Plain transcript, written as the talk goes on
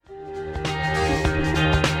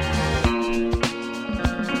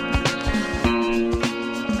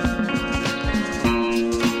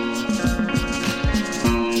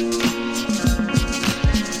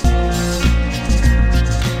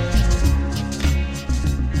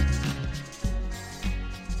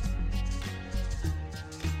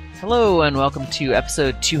Hello and welcome to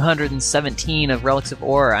episode 217 of Relics of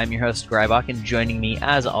Ore. I'm your host Grybach, and joining me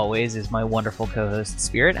as always is my wonderful co-host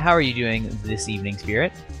Spirit. How are you doing this evening,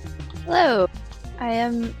 Spirit? Hello.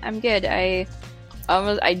 I'm good. I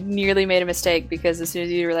nearly made a mistake because as soon as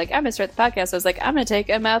you were like, I'm gonna start the podcast, I was like, I'm gonna take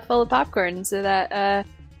a mouthful of popcorn so that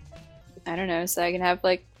I don't know, so I can have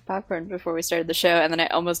like popcorn before we started the show, and then I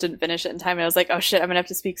almost didn't finish it in time and I was like, oh shit, I'm gonna have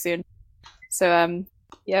to speak soon. So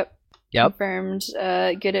Yep. Confirmed,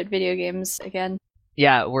 good at video games again.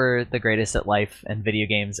 Yeah, we're the greatest at life and video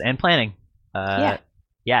games and planning. Yeah,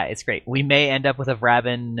 it's great. We may end up with a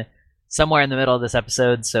Vrabin somewhere in the middle of this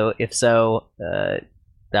episode, so if so,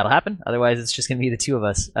 that'll happen. Otherwise, it's just gonna be the two of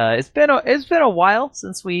us. It's been a while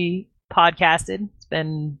since we podcasted. It's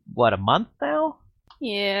been what, a month now?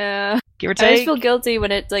 Yeah. Give or take. I always feel guilty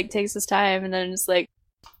when it like takes us time, and then it's like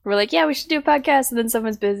we're like, yeah, we should do a podcast, and then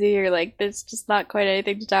someone's busy, or like there's just not quite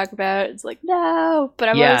anything to talk about. It's like, no, but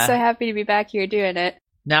I'm always so happy to be back here doing it.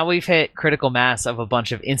 Now we've hit critical mass of a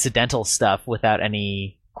bunch of incidental stuff without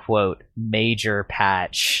any, quote, major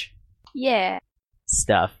patch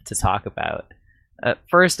stuff to talk about.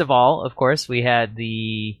 First of all, of course, we had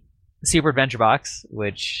the Super Adventure Box,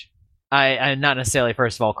 which I'm not necessarily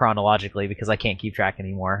first of all chronologically because I can't keep track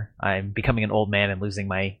anymore. I'm becoming an old man and losing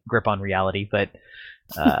my grip on reality, but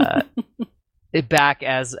it back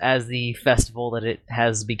as the festival that it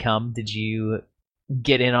has become. Did you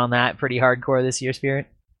get in on that pretty hardcore this year, Spirit?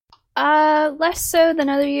 Less so than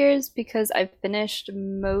other years because I've finished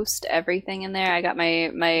most everything in there. I got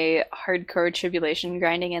my hardcore tribulation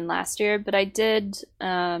grinding in last year, but I did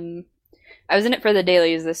I was in it for the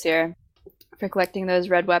dailies this year for collecting those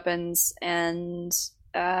red weapons, and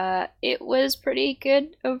it was pretty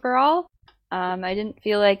good overall. I didn't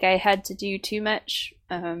feel like I had to do too much,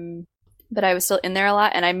 but I was still in there a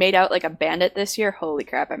lot, and I made out like a bandit this year. Holy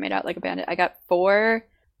crap, I made out like a bandit. I got 4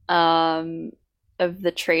 of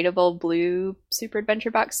the tradable blue Super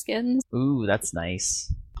Adventure Box skins. Ooh, that's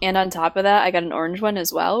nice. And on top of that, I got an orange one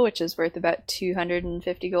as well, which is worth about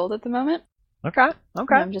 250 gold at the moment. Okay. And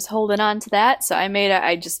I'm just holding on to that. So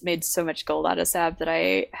I just made so much gold out of Sab that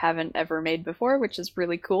I haven't ever made before, which is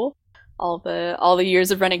really cool. All the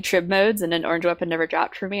years of running trib modes, and an orange weapon never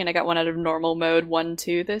dropped for me, and I got one out of normal mode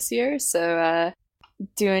 1-2 this year, so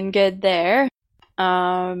doing good there.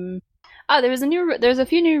 There's a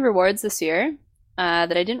few new rewards this year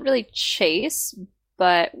that I didn't really chase,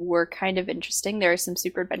 but were kind of interesting. There are some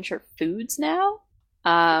Super Adventure foods now,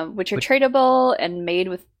 which are tradable and made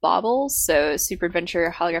with baubles. So Super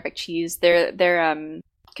Adventure holographic cheese, they're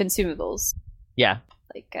consumables. Yeah.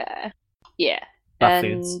 Like Buff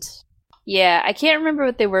foods. Yeah, I can't remember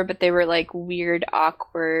what they were, but they were like weird,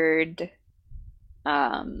 awkward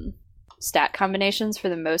stat combinations for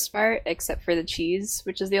the most part, except for the cheese,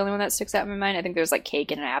 which is the only one that sticks out in my mind. I think there's like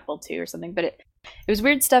cake and an apple too or something, but it was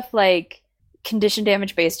weird stuff like condition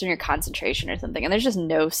damage based on your concentration or something, and there's just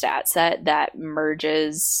no stat set that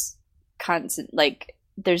merges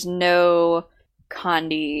there's no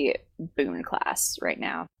Condi boon class right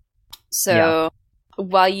now. So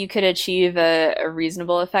while you could achieve a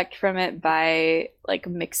reasonable effect from it by like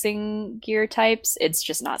mixing gear types, it's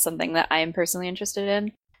just not something that I am personally interested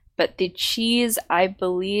in. But the cheese, I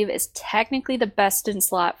believe, is technically the best in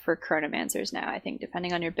slot for Chronomancers now, I think,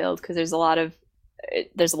 depending on your build, because there's a lot of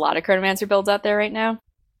Chronomancer builds out there right now.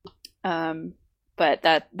 But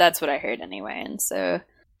that's what I heard anyway, and so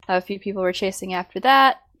a few people were chasing after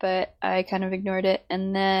that, but I kind of ignored it.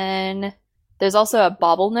 And then there's also a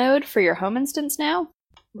bauble node for your home instance now,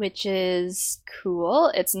 which is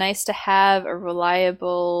cool. It's nice to have a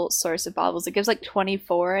reliable source of baubles. It gives like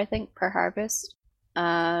 24, I think, per harvest,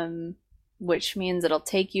 which means it'll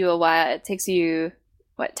take you a while. It takes you,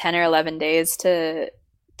 10 or 11 days to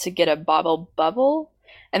get a bauble bubble.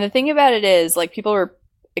 And the thing about it is, like, people were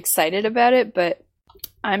excited about it, but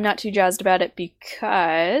I'm not too jazzed about it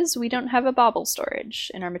because we don't have a bauble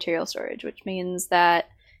storage in our material storage, which means that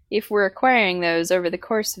if we're acquiring those over the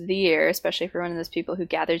course of the year, especially for one of those people who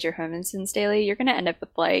gathers your home instance daily, you're going to end up with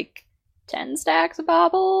like 10 stacks of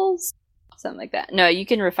baubles, something like that. No, you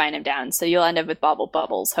can refine them down, so you'll end up with bauble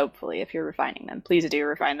bubbles, hopefully, if you're refining them. Please do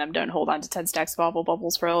refine them. Don't hold on to 10 stacks of bauble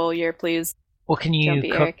bubbles for a whole year, please. Well, can you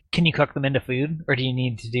cook them into food, or do you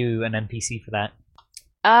need to do an NPC for that?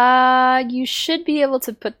 You should be able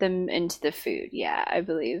to put them into the food. Yeah, I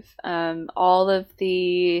believe. One of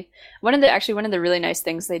the really nice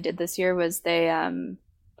things they did this year was they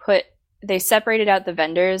separated out the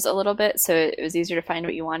vendors a little bit, so it was easier to find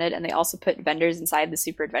what you wanted, and they also put vendors inside the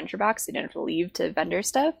Super Adventure Box, so you didn't have to leave to vendor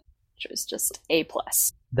stuff, which was just A+.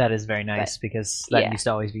 That is very nice, because that used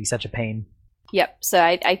to always be such a pain. Yep. So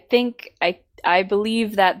I think I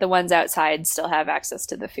believe that the ones outside still have access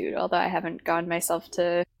to the food, although I haven't gone myself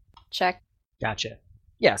to check. Gotcha.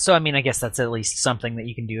 Yeah, so I mean, I guess that's at least something that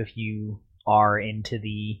you can do if you are into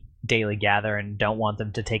the daily gather and don't want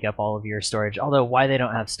them to take up all of your storage. Although, why they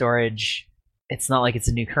don't have storage, it's not like it's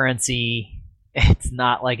a new currency. It's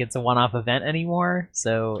not like it's a one-off event anymore.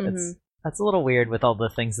 So that's a little weird with all the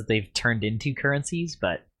things that they've turned into currencies,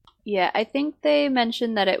 but... Yeah, I think they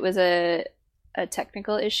mentioned that it was a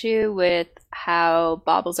technical issue with how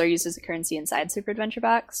baubles are used as a currency inside Super Adventure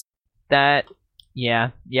Box.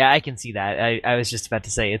 Yeah, I can see that. I was just about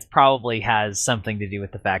to say it probably has something to do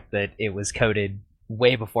with the fact that it was coded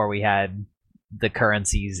way before we had the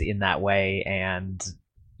currencies in that way, and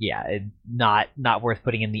yeah, not worth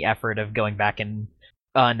putting in the effort of going back and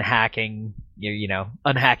unhacking the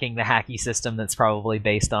hacky system that's probably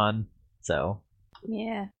based on. So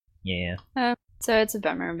yeah. So it's a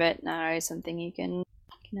bummer, but not always something you can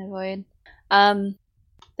avoid.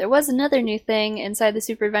 There was another new thing inside the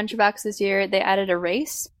Super Adventure Box this year. They added a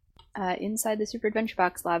race inside the Super Adventure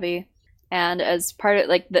Box lobby, and as part of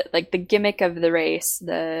the gimmick of the race,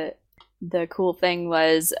 the cool thing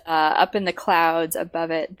was up in the clouds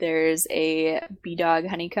above it. There's a B-Dog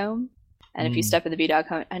honeycomb, and if you step in the B-Dog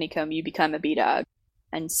honeycomb, you become a B-Dog.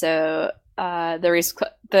 And so the race,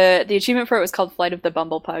 the achievement for it was called Flight of the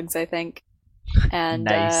Bumblepugs, I think, and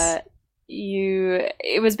nice.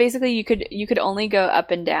 It was basically you could only go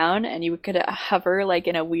up and down, and you could hover like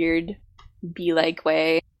in a weird bee-like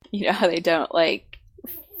way. You know how they don't like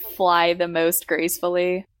fly the most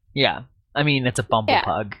gracefully. Yeah, I mean it's a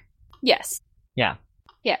Bumblepug. Yes. Yeah.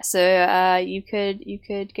 So you could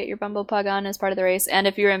get your Bumblepug on as part of the race, and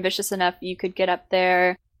if you're ambitious enough, you could get up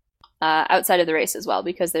there outside of the race as well,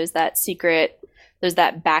 because there's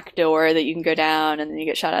that back door that you can go down, and then you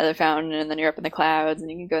get shot out of the fountain, and then you're up in the clouds, and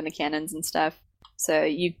you can go in the cannons and stuff. So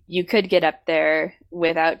you could get up there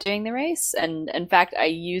without doing the race. And in fact, I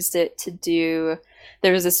used it to do...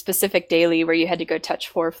 There was a specific daily where you had to go touch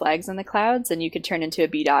 4 flags in the clouds, and you could turn into a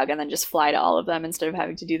B-Dog and then just fly to all of them instead of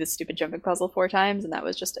having to do the stupid jumping puzzle 4 times. And that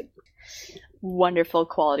was just a wonderful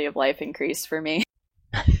quality of life increase for me.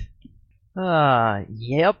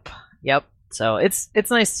 Yep. So it's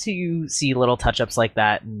nice to see little touch-ups like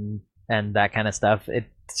that and that kind of stuff.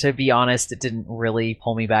 To be honest, it didn't really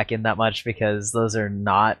pull me back in that much, because those are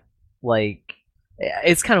not like...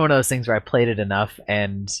 It's kind of one of those things where I played it enough,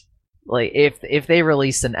 and like if they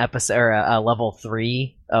released an episode or a level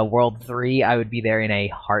 3, world 3, I would be there in a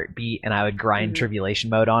heartbeat, and I would grind tribulation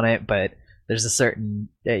mode on it. But there's a certain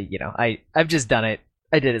I've just done it.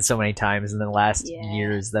 I did it so many times in the last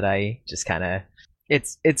years that I just kind of...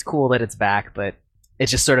 It's cool that it's back, but it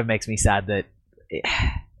just sort of makes me sad that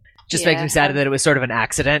makes me sad that it was sort of an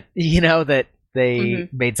accident, that they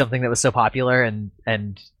made something that was so popular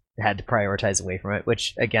and had to prioritize away from it,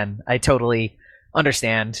 which again, I totally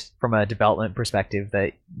understand from a development perspective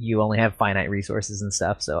that you only have finite resources and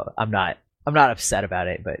stuff. So I'm not upset about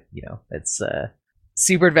it, but it's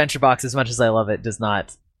Super Adventure Box, as much as I love it, does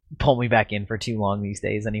not pull me back in for too long these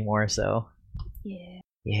days anymore. So yeah.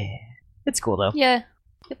 It's cool though. Yeah.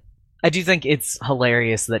 Yep. I do think it's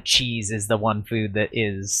hilarious that cheese is the one food that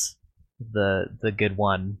is the good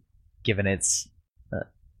one, given its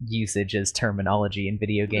usage as terminology in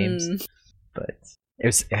video games. But it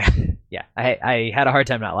was I had a hard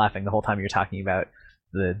time not laughing the whole time you're talking about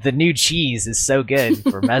the new cheese is so good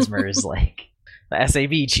for Mesmers, like the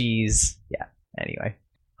SAB cheese. Yeah. Anyway.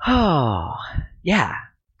 Oh yeah.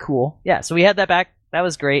 Cool. Yeah. So we had that back. That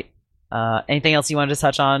was great. Anything else you wanted to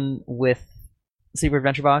touch on with Super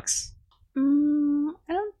Adventure Box?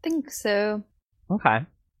 I don't think so. Okay.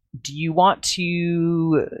 Do you want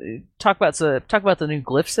to talk about the new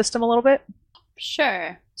glyph system a little bit?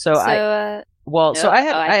 Sure. So I had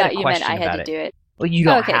a question I had about to do it. Well, you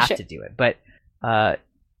don't have to do it, but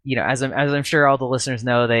as I'm sure all the listeners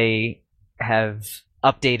know, they have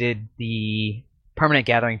updated the permanent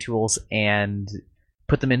gathering tools and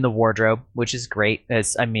put them in the wardrobe, which is great.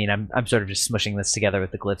 I'm sort of just smushing this together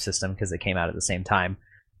with the glyph system because it came out at the same time,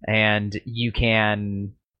 and you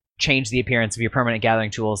can change the appearance of your permanent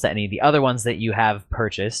gathering tools to any of the other ones that you have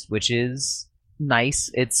purchased, which is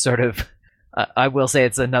nice. It's sort of I will say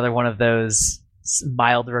it's another one of those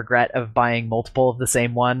mild regret of buying multiple of the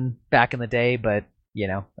same one back in the day, but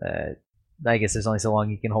I guess there's only so long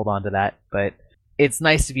you can hold on to that. But it's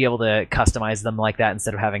nice to be able to customize them like that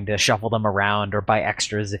instead of having to shuffle them around or buy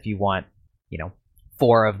extras if you want,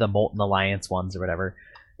 4 of the Molten Alliance ones or whatever.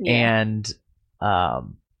 Yeah. And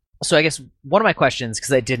so I guess one of my questions,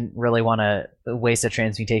 because I didn't really want to waste a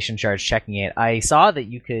transmutation charge checking it, I saw that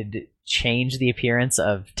you could change the appearance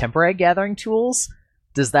of temporary gathering tools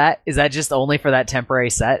is that just only for that temporary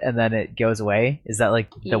set and then it goes away? Is that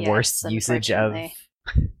like the worst usage of?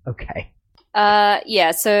 Okay.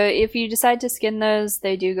 Yeah. So if you decide to skin those,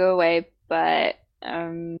 they do go away. But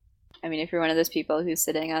I mean, if you're one of those people who's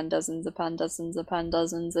sitting on dozens upon dozens upon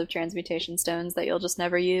dozens of transmutation stones that you'll just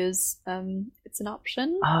never use, it's an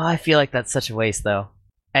option. Oh, I feel like that's such a waste, though.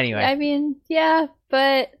 Anyway. I mean, yeah,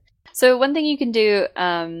 but so one thing you can do.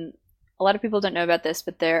 A lot of people don't know about this,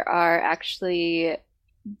 but there are actually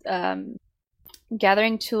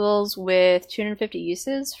gathering tools with 250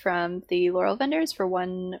 uses from the laurel vendors for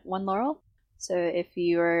one laurel. So if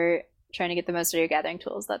you're trying to get the most out of your gathering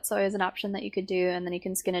tools, that's always an option that you could do, and then you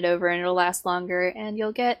can skin it over and it'll last longer and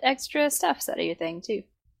you'll get extra stuffs out of your thing too.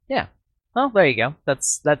 Yeah. Well, there you go.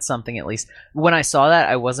 That's something at least. When I saw that,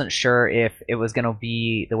 I wasn't sure if it was going to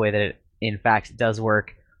be the way that it in fact does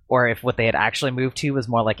work, or if what they had actually moved to was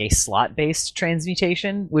more like a slot-based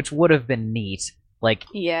transmutation, which would have been neat. Like,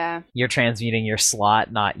 yeah, you're transmuting your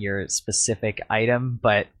slot, not your specific item,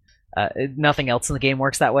 but nothing else in the game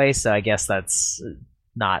works that way, so I guess that's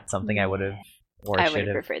not something I would have or should have. I would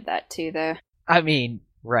have preferred that too, though. I mean,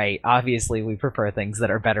 right, obviously we prefer things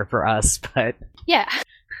that are better for us, but... Yeah.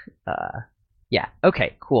 Yeah,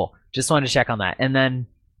 okay, cool. Just wanted to check on that. And then,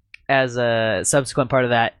 as a subsequent part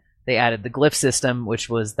of that, they added the glyph system, which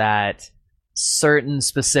was that certain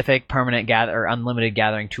specific permanent or unlimited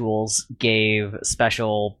gathering tools gave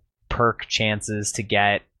special perk chances to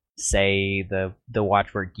get, say, the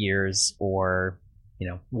Watchword gears or,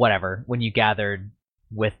 whatever, when you gathered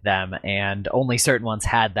with them, and only certain ones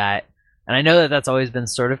had that. And I know that that's always been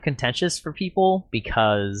sort of contentious for people,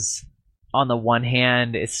 because on the one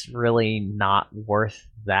hand, it's really not worth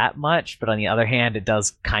that much, but on the other hand, it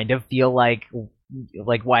does kind of feel like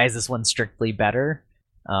why is this one strictly better?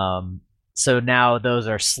 So now those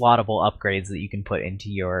are slottable upgrades that you can put into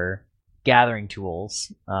your gathering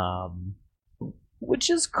tools, which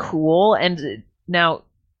is cool. And now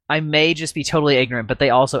I may just be totally ignorant, but they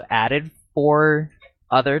also added 4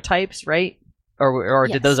 other types, right? Or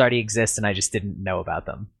yes. Did those already exist and I just didn't know about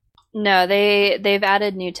them? No, they've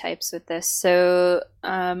added new types with this. So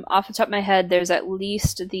off the top of my head, there's at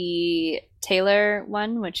least the tailor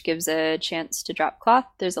one, which gives a chance to drop cloth.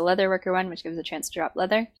 There's a leather worker one, which gives a chance to drop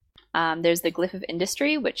leather. There's the glyph of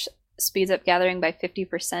industry, which speeds up gathering by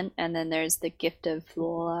 50%. And then there's the gift of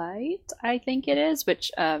flight, I think it is, which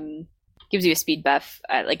gives you a speed buff.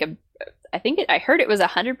 I heard it was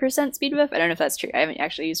 100% speed buff. I don't know if that's true. I haven't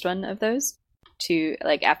actually used one of those to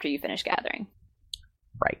after you finish gathering.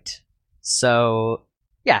 Right. So,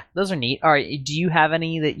 yeah, those are neat. All right, do you have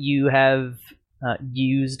any that you have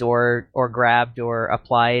used or grabbed or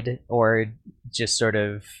applied, or just sort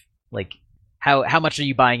of how much are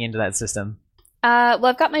you buying into that system? Well,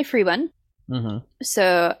 I've got my free one. Mm-hmm.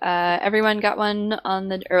 So everyone got one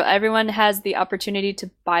everyone has the opportunity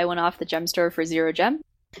to buy one off the gem store for 0 gem.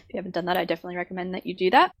 If you haven't done that, I definitely recommend that you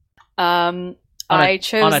do that. I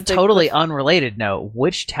chose on a totally unrelated note,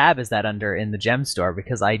 which tab is that under in the gem store?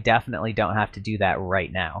 Because I definitely don't have to do that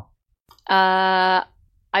right now. I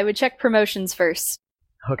would check promotions first.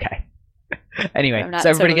 Okay. Anyway, so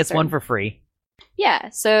everybody gets one for free. Yeah,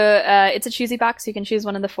 so it's a choosy box. You can choose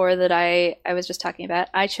one of the 4 that I was just talking about.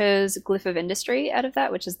 I chose Glyph of Industry out of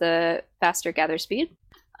that, which is the faster gather speed.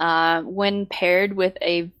 When paired with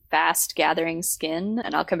a fast gathering skin,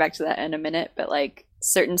 and I'll come back to that in a minute, but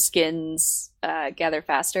certain skins gather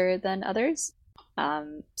faster than others.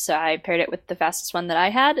 So I paired it with the fastest one that I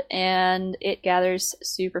had, and it gathers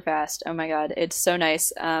super fast. Oh my god, it's so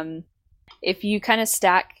nice. If you kind of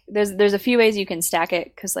stack, there's a few ways you can stack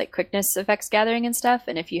it, because quickness affects gathering and stuff,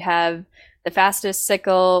 and if you have the fastest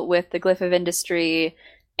sickle with the Glyph of Industry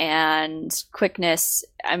and quickness,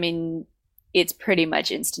 I mean, it's pretty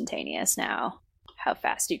much instantaneous now how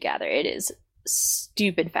fast you gather. It is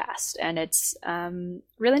stupid fast, and it's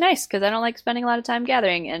really nice, because I don't like spending a lot of time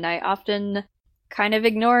gathering, and I often kind of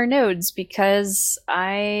ignore nodes because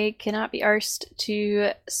I cannot be arsed to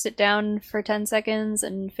sit down for 10 seconds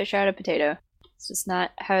and fish out a potato. It's just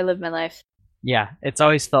not how I live my life. Yeah, it's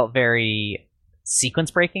always felt very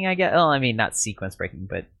sequence breaking, I guess. Well, I mean, not sequence breaking,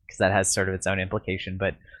 but because that has sort of its own implication,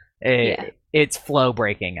 but it's flow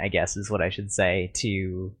breaking, I guess, is what I should say,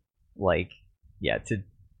 to to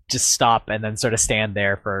just stop and then sort of stand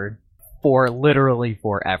there for literally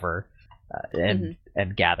forever and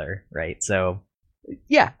gather, right? So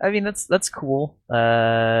yeah, I mean, that's cool.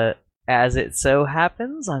 As it so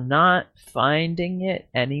happens, I'm not finding it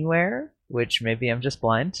anywhere, which maybe I'm just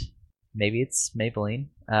blind. Maybe it's Maybelline.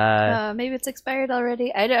 Maybe it's expired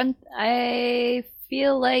already. I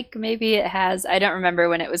feel like maybe it has. I don't remember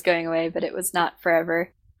when it was going away, but it was not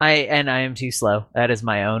forever. I am too slow. That is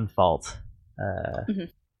my own fault.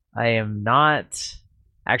 I am not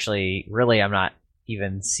actually. Really, I'm not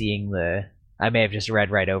even seeing the. I may have just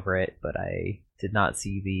read right over it, but I did not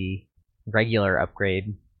see the regular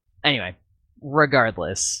upgrade. Anyway,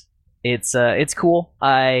 regardless, it's cool.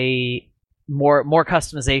 More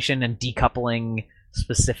customization and decoupling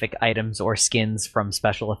specific items or skins from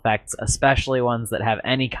special effects, especially ones that have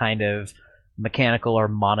any kind of mechanical or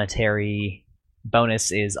monetary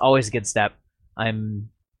bonus, is always a good step. I'm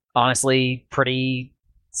honestly pretty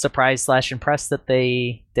surprised / impressed that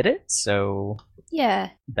they did it. So yeah,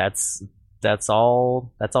 that's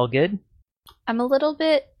all good. I'm a little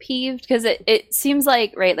bit peeved because it seems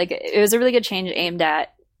like, right, like it was a really good change aimed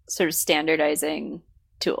at sort of standardizing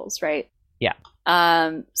tools, right? Yeah.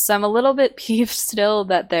 So I'm a little bit peeved still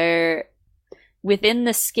that they're within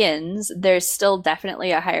the skins. There's still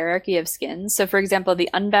definitely a hierarchy of skins. So, for example, the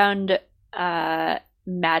Unbound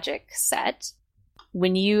magic set,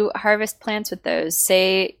 when you harvest plants with those,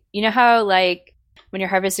 say, you know how like when you're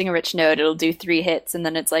harvesting a rich node, it'll do 3 hits, and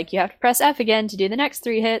then it's like you have to press F again to do the next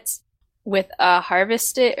 3 hits. With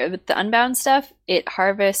with the Unbound stuff, it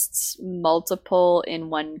harvests multiple in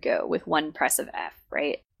one go with one press of F,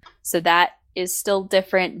 right? So that is still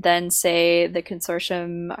different than, say, the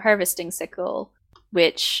Consortium harvesting sickle,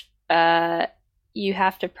 which you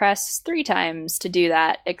have to press 3 times to do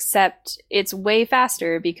that, except it's way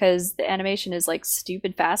faster because the animation is like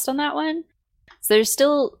stupid fast on that one. So there's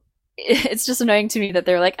still, it's just annoying to me that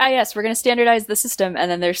they're like, yes, we're going to standardize the system,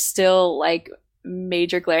 and then there's still like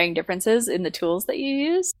major glaring differences in the tools that you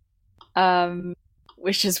use,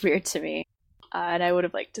 which is weird to me. And I would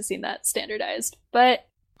have liked to seen that standardized, but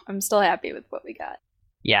I'm still happy with what we got.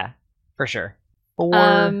 Yeah, for sure.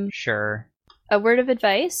 For sure. A word of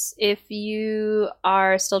advice, if you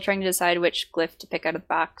are still trying to decide which glyph to pick out of the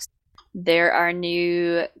box, there are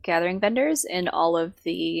new gathering vendors in all of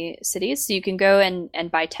the cities, so you can go and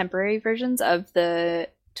buy temporary versions of the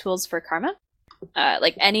tools for karma.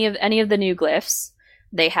 Like any of the new glyphs,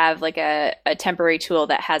 they have like a temporary tool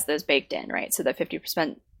that has those baked in, right? So the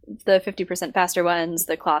 50% faster ones,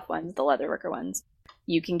 the cloth ones, the leatherworker ones,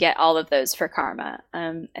 you can get all of those for karma.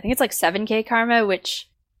 I think it's like 7k karma, which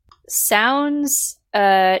sounds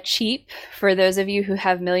cheap for those of you who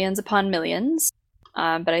have millions upon millions.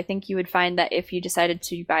 But I think you would find that if you decided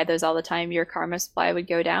to buy those all the time, your karma supply would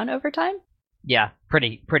go down over time. Yeah,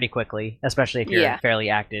 pretty quickly, especially if you're fairly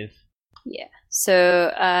active. Yeah,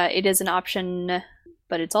 so it is an option,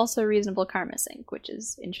 but it's also reasonable karma sink, which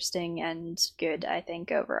is interesting and good, I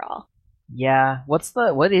think, overall. Yeah,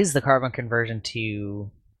 what is the karma conversion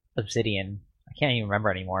to obsidian? I can't even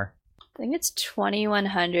remember anymore. I think it's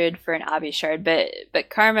 2100 for an Obby shard, but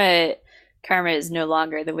karma is no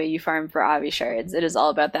longer the way you farm for Obby shards. It is all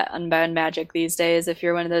about that Unbound magic these days, if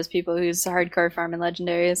you're one of those people who's hardcore farming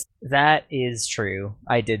legendaries. That is true.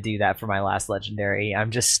 I did do that for my last legendary.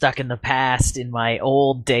 I'm just stuck in the past, in my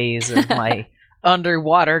old days of my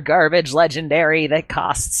underwater garbage legendary that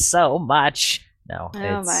costs so much. No.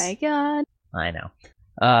 Oh my god. I know.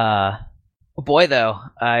 Boy, though,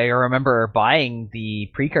 I remember buying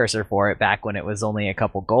the precursor for it back when it was only a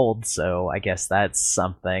couple gold, so I guess that's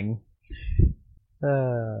something.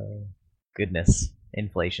 Goodness.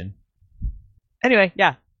 Inflation. Anyway,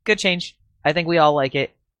 yeah, good change. I think we all like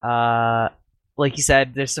it. Like you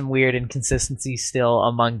said, there's some weird inconsistency still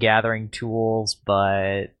among gathering tools,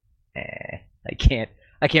 but I can't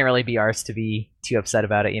really be arsed to be too upset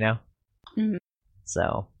about it, you know? Mm-hmm.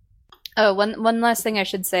 So. Oh, one last thing I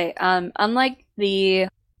should say. Unlike the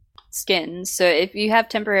skins, so if you have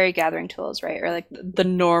temporary gathering tools, right, or like the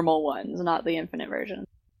normal ones, not the infinite version,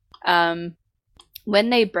 when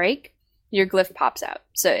they break, your glyph pops out.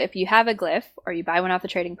 So if you have a glyph, or you buy one off the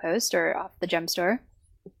trading post or off the gem store,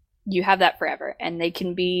 you have that forever, and they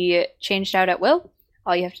can be changed out at will.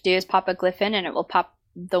 All you have to do is pop a glyph in, and it will pop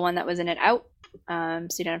the one that was in it out.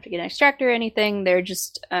 So you don't have to get an extractor or anything. They're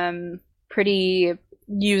just pretty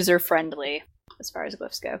user-friendly as far as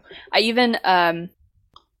glyphs go. I even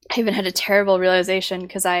had a terrible realization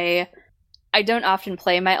because I don't often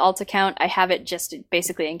play my alt account. I have it just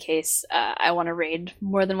basically in case I want to raid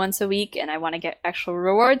more than once a week and I want to get actual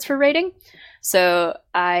rewards for raiding. So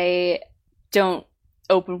I don't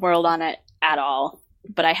open world on it at all.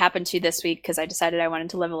 But I happened to this week because I decided I wanted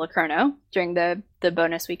to level a chrono during the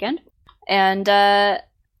bonus weekend. And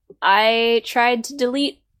I tried to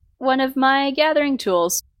delete one of my gathering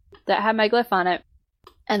tools that had my glyph on it.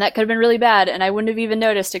 And that could have been really bad, and I wouldn't have even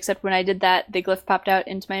noticed, except when I did that, the glyph popped out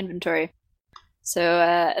into my inventory. So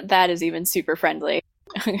that is even super friendly.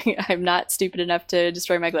 I'm not stupid enough to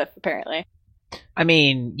destroy my glyph, apparently. I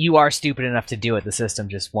mean, you are stupid enough to do it. The system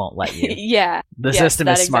just won't let you. Yeah. The system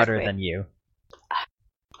is smarter than you.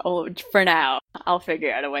 Oh, for now. I'll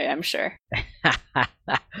figure out a way, I'm sure.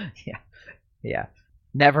 Yeah.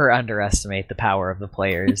 Never underestimate the power of the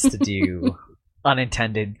players to do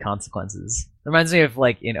unintended consequences. It reminds me of,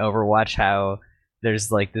 like, in Overwatch, how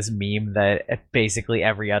there's, like, this meme that basically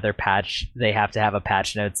every other patch, they have to have a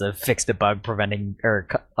patch notes of fixed a bug preventing or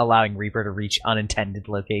allowing Reaper to reach unintended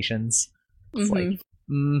locations. It's like,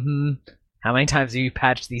 how many times have you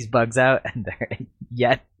patched these bugs out? And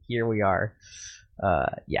yet, here we are.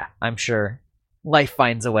 Yeah, I'm sure life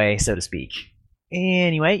finds a way, so to speak.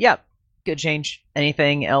 Anyway, yeah, good change.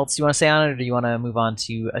 Anything else you want to say on it, or do you want to move on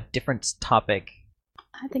to a different topic?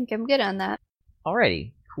 I think I'm good on that.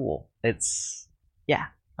 Alrighty, cool.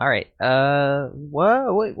 All right.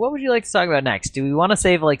 What would you like to talk about next? Do we want to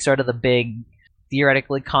save, like, sort of the big,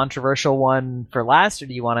 theoretically controversial one for last, or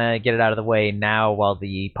do you want to get it out of the way now while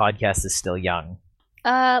the podcast is still young?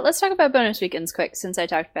 Let's talk about bonus weekends quick, since I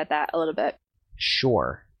talked about that a little bit.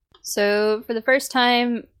 Sure. So, for the first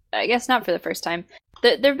time, I guess not for the first time,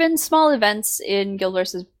 there have been small events in Guild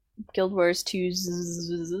Wars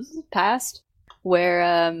 2's past,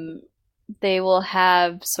 where they will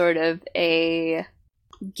have sort of a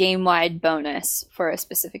game-wide bonus for a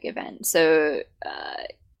specific event. So,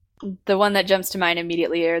 the one that jumps to mind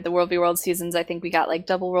immediately are the World v World seasons. I think we got, like,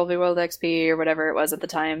 double World v World XP or whatever it was at the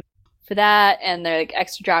time for that, and the, like,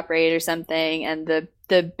 extra drop rate or something, and the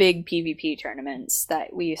big PvP tournaments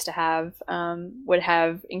that we used to have would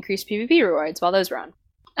have increased PvP rewards while those were on.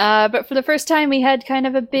 But for the first time, we had kind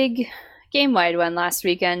of a big game-wide one last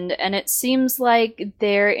weekend, and it seems like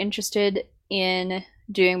they're interested in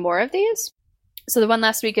doing more of these. So the one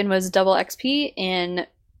last weekend was double XP in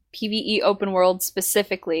PvE open world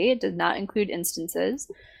specifically. It did not include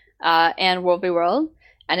instances, and World v World,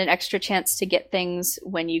 and an extra chance to get things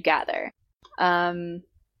when you gather,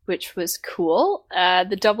 which was cool.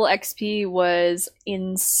 The double XP was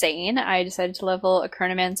insane. I decided to level a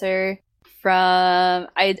Chronomancer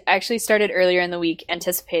I actually started earlier in the week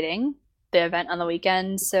anticipating the event on the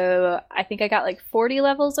weekend, so I think I got like 40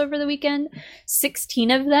 levels over the weekend. 16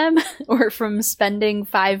 of them were from spending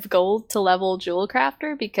 5 gold to level Jewel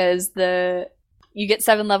Crafter, because you get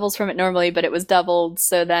 7 levels from it normally, but it was doubled,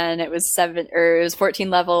 so then it was 14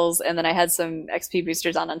 levels, and then I had some XP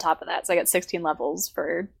boosters on top of that, so I got 16 levels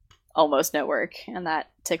for almost no work, and that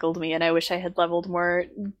tickled me, and I wish I had leveled more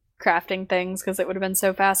crafting things, because it would have been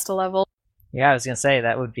so fast to level. Yeah, I was gonna say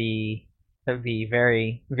that would be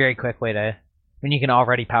very, very quick way to. I mean, you can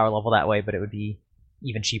already power level that way, but it would be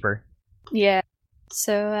even cheaper. Yeah.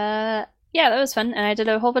 So yeah, that was fun, and I did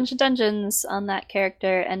a whole bunch of dungeons on that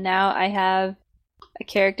character, and now I have a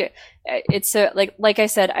character. It's like I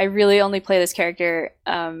said, I really only play this character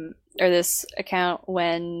or this account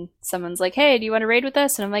when someone's like, "Hey, do you want to raid with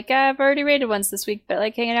us?" And I'm like, "I've already raided once this week, but I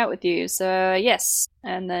like hanging out with you, so yes."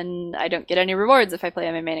 And then I don't get any rewards if I play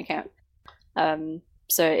on my main account.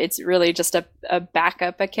 So it's really just a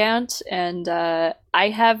backup account, and I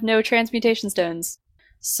have no transmutation stones.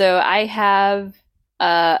 So I have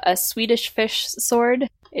a Swedish fish sword.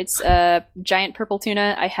 It's a giant purple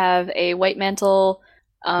tuna. I have a white mantle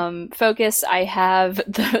focus. I have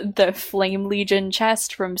the Flame Legion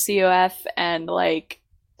chest from COF, and like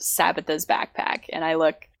Sabbatha's backpack, and I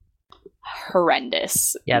look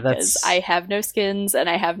horrendous. Yeah, because I have no skins and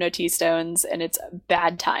I have no T-stones, and it's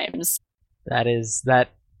bad times.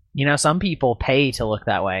 Some people pay to look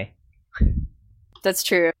that way. That's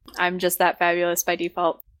true. I'm just that fabulous by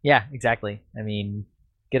default. Yeah, exactly. I mean,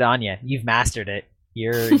 good on you. You've mastered it.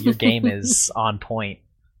 Your game is on point.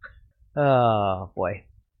 Oh boy.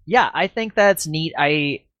 Yeah, I think that's neat.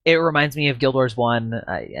 It reminds me of Guild Wars 1.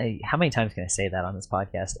 How many times can I say that on this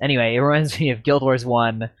podcast? Anyway, it reminds me of Guild Wars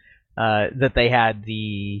 1 that they had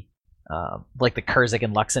the like the Kurzik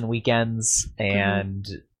and Luxon weekends, and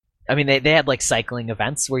I mean, they had like cycling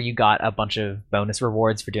events where you got a bunch of bonus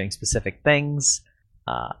rewards for doing specific things.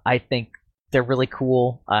 I think they're really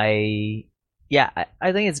cool. I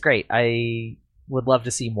think it's great. I would love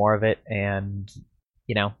to see more of it, and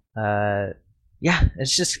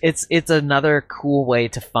it's another cool way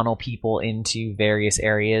to funnel people into various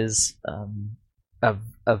areas of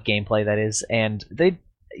gameplay, that is. And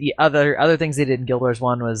other things they did in Guild Wars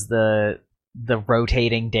 1 was the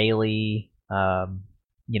rotating daily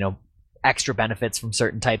extra benefits from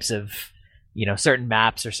certain types of, certain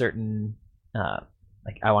maps or certain,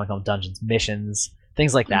 like I want to call them dungeons, missions,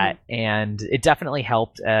 things like that. And it definitely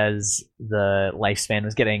helped as the lifespan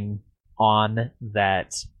was getting on,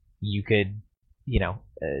 that you could,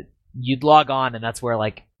 you'd log on, and that's where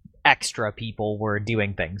like extra people were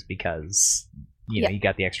doing things because you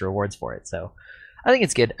got the extra rewards for it. So I think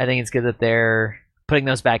it's good. I think it's good that they're putting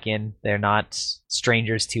those back in. They're not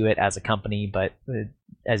strangers to it as a company, but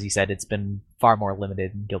as you said, it's been far more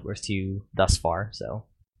limited in Guild Wars 2 thus far. So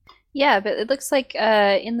yeah, but it looks like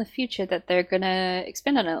in the future that they're gonna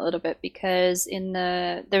expand on it a little bit, because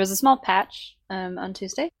there was a small patch on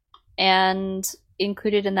Tuesday, and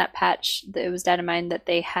included in that patch, it was data mined that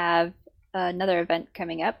they have another event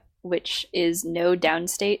coming up, which is no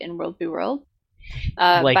downstate in World v World.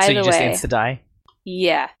 By so you just insta-die?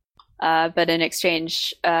 Yeah. But in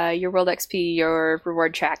exchange, your World XP, your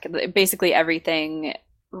reward track, basically everything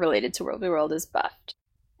related to World v World is buffed.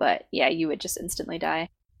 But yeah, you would just instantly die.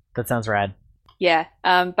 That sounds rad. Yeah.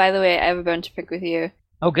 By the way, I have a bone to pick with you.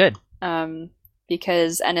 Oh, good.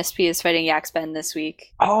 Because NSP is fighting Yaxben this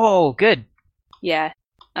week. Oh, good. Yeah.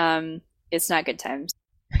 It's not good times.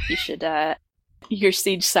 You should, your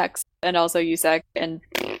siege sucks, and also you suck, and...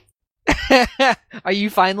 Are you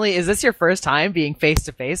finally, is this your first time being face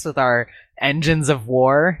to face with our engines of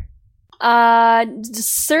war?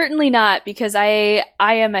 Certainly not, because I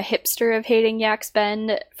am a hipster of hating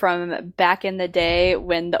Yaxben from back in the day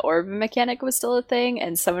when the orb mechanic was still a thing,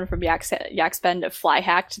 and someone from Yaxben fly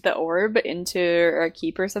hacked the orb into a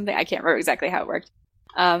keep or something. I can't remember exactly how it worked.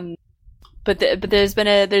 But there's been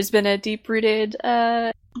a deep rooted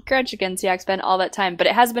grudge against Yaxben all that time, but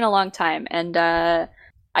it has been a long time, and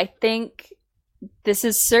I think this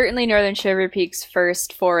is certainly Northern Shiver Peak's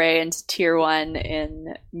first foray into Tier 1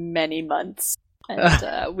 in many months.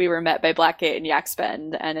 And we were met by Blackgate and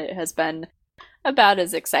Yaxben, and it has been about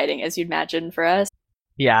as exciting as you'd imagine for us.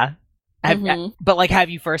 Yeah. But, like, have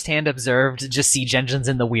you firsthand observed just siege engines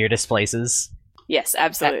in the weirdest places? Yes,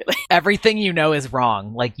 absolutely. Everything you know is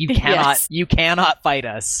wrong. Like, you cannot fight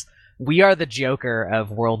us. We are the Joker of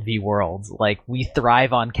World v World. Like, we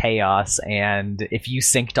thrive on chaos, and if you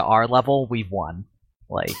sink to our level, we've won.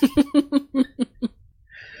 Like,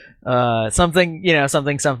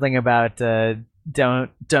 something about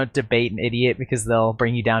don't debate an idiot because they'll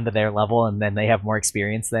bring you down to their level, and then they have more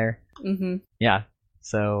experience there. Mm-hmm. Yeah.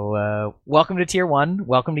 So, welcome to Tier 1.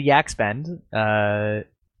 Welcome to Yaxben.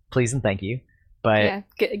 Please and thank you. But yeah,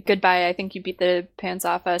 goodbye. I think you beat the pants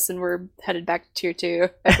off us, and we're headed back to Tier 2,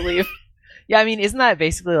 I believe. Yeah, I mean, isn't that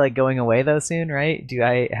basically like going away though soon, right?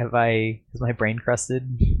 Is my brain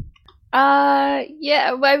crusted?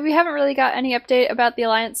 Yeah, well, we haven't really got any update about the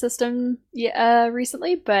alliance system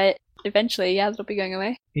recently, but eventually, yeah, it'll be going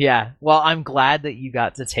away. Yeah, well, I'm glad that you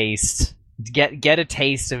got to get a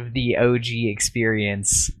taste of the OG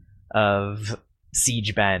experience of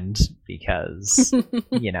Siege Bend, because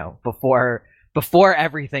before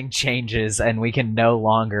everything changes and we can no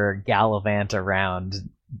longer gallivant around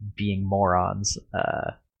being morons.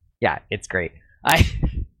 Yeah, it's great.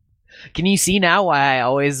 Can you see now why I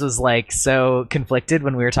always was like so conflicted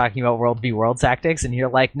when we were talking about World v World tactics, and you're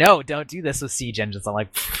like, no, don't do this with siege engines. I'm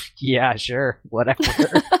like, yeah, sure, whatever.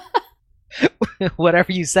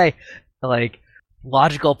 Whatever you say. Like,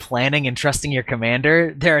 logical planning and trusting your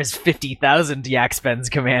commander, there is 50,000 Yaxben's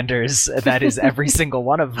commanders. That is every single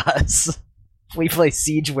one of us. We play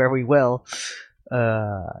Siege where we will.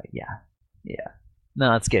 Yeah.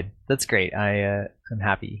 No, that's good. That's great. I'm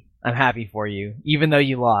happy. I'm happy for you. Even though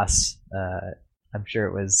you lost, I'm sure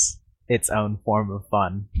it was its own form of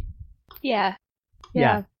fun. Yeah.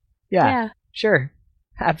 Sure.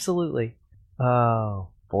 Absolutely. Oh,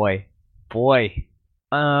 boy.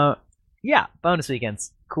 Yeah, bonus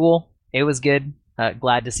weekends. Cool. It was good.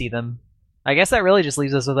 Glad to see them. I guess that really just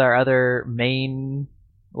leaves us with our other main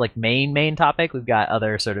topic. We've got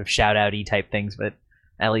other sort of shout-outy type things, but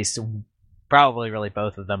at least probably really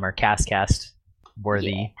both of them are cast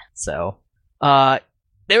worthy. Yeah. So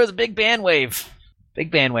there was a big ban wave,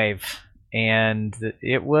 and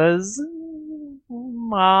it was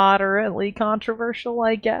moderately controversial,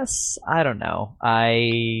 I guess. I don't know.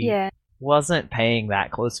 Wasn't paying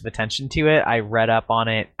that close of attention to it. I read up on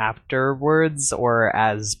it afterwards, or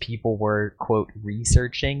as people were, quote,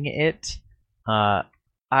 researching it.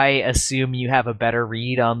 I assume you have a better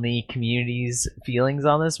read on the community's feelings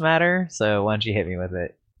on this matter, so why don't you hit me with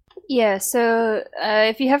it? Yeah, so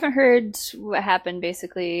if you haven't heard what happened,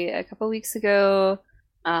 basically, a couple weeks ago,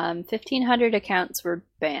 1,500 accounts were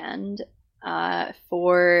banned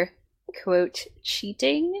for, quote,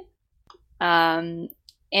 cheating.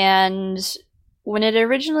 And when it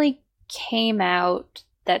originally came out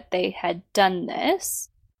that they had done this,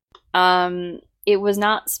 it was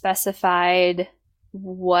not specified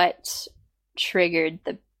what triggered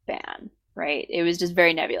the ban, right? It was just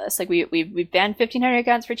very nebulous. Like, we banned 1,500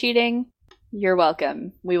 accounts for cheating, You're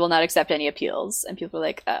welcome. We will not accept any appeals. And people are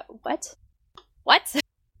like, what? What?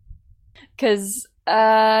 Because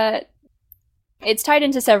it's tied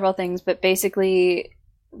into several things, but basically,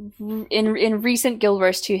 in recent Guild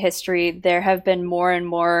Wars 2 history, there have been more and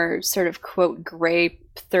more sort of, quote, gray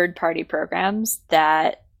third-party programs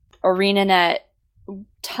that ArenaNet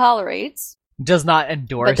tolerates. Does not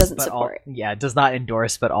endorse, but doesn't support. Does not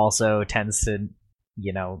endorse, but also tends to,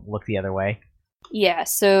 look the other way. Yeah,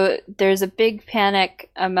 so there's a big panic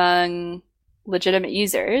among legitimate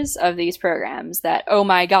users of these programs that, oh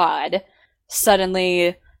my god,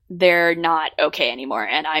 suddenly they're not okay anymore,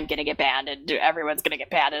 and I'm gonna get banned, and everyone's gonna get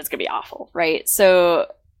banned, and it's gonna be awful, right? So,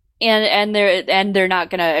 and they're not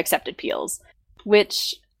gonna accept appeals,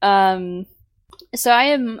 which, so I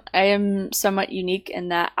am somewhat unique in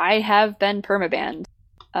that I have been permabanned,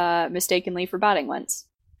 mistakenly for botting once.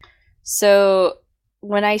 So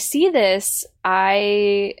when I see this,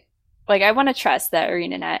 I want to trust that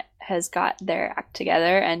ArenaNet has got their act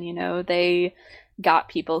together, and they got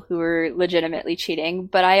people who were legitimately cheating.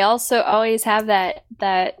 But I also always have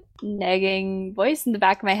that nagging voice in the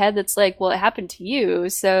back of my head that's like, well, it happened to you,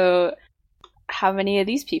 so how many of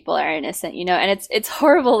these people are innocent? And it's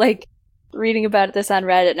horrible, like, reading about this on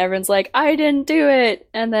Reddit, and everyone's like, I didn't do it,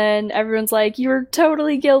 and then everyone's like, you're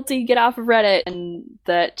totally guilty, get off of Reddit. And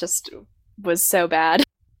that just was so bad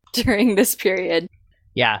during this period.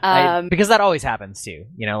 Yeah, because that always happens too.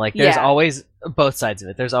 There's always both sides of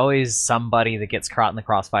it. There's always somebody that gets caught in the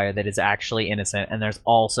crossfire that is actually innocent, and there's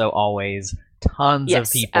also always tons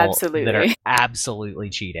of people that are absolutely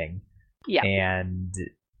cheating. Yeah, and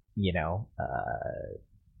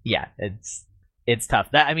it's tough.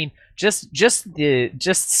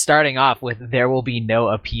 Just starting off with there will be no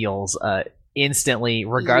appeals instantly,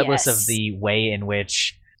 regardless of the way in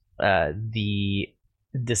which the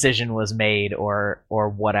decision was made or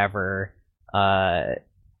whatever. That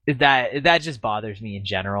just bothers me in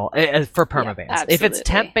general for permabans. Yeah, if it's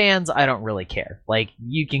temp bans, I don't really care. Like,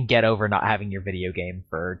 you can get over not having your video game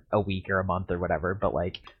for a week or a month or whatever. But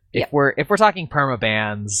if we're talking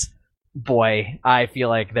permabans, boy, I feel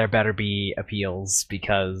like there better be appeals,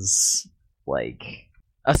 because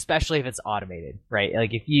especially if it's automated, right?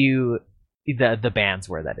 Like, if the bans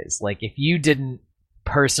where that is, like, if you didn't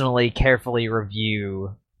personally carefully review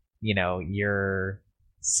your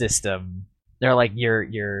system, they're like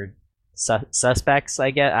your suspects, I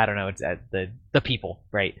guess. I don't know, it's the people,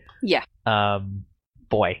 right? Yeah.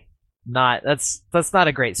 Boy, that's not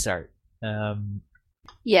a great start.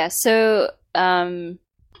 Yeah, so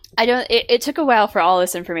it took a while for all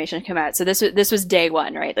this information to come out. So this was day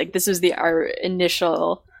one, right? Like, this was our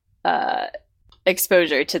initial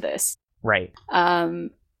exposure to this. Right.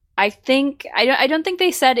 I don't think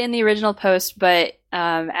they said in the original post, but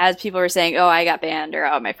as people were saying, oh, I got banned, or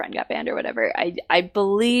oh, my friend got banned, or whatever, I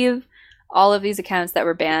believe all of these accounts that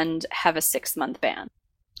were banned have a 6-month ban.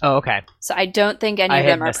 Oh, okay. So I don't think any of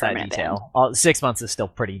them are permanent that detail. 6 months is still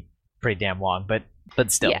pretty damn long, but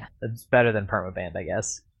still, it's better than permabanned, I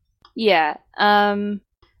guess. Yeah.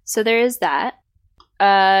 So there is that.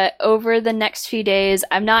 Over the next few days,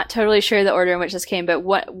 I'm not totally sure the order in which this came, but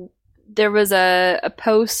there was a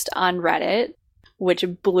post on Reddit which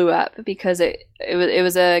blew up because it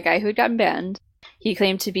was a guy who had gotten banned. He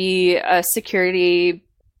claimed to be a security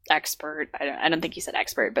expert. I don't think he said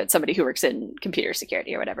expert, but somebody who works in computer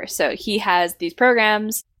security or whatever. So he has these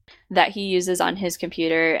programs that he uses on his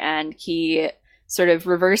computer, and he sort of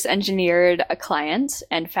reverse engineered a client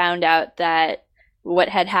and found out that what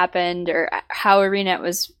had happened, or how ArenaNet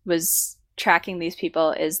was tracking these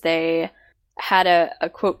people, is they had a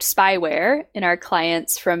quote spyware in our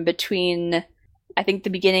clients from between, I think, the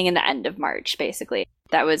beginning and the end of March, basically,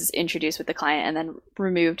 that was introduced with the client and then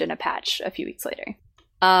removed in a patch a few weeks later.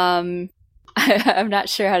 I'm not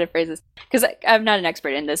sure how to phrase this, because I'm not an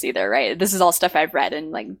expert in this either, right? This is all stuff I've read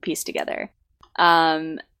and pieced together.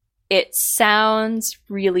 It sounds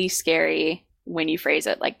really scary when you phrase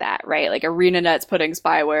it like that, right? Like, ArenaNet's putting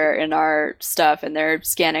spyware in our stuff and they're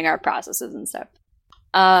scanning our processes and stuff.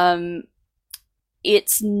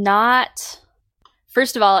 It's not.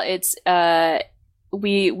 First of all, it's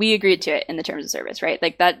we agreed to it in the terms of service, right?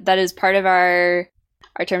 Like, that is part of our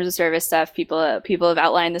terms of service stuff. People have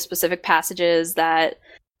outlined the specific passages that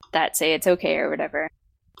say it's okay or whatever.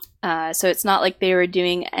 So it's not like they were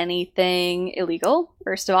doing anything illegal,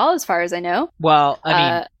 first of all, as far as I know. Well,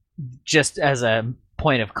 I mean, just as a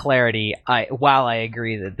point of clarity, while I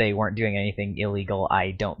agree that they weren't doing anything illegal,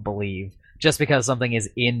 I don't believe just because something is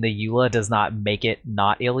in the EULA does not make it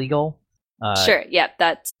not illegal. Sure, yeah,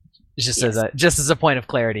 that's just as a point of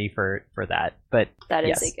clarity for that. But that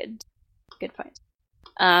is a good point.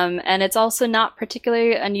 And it's also not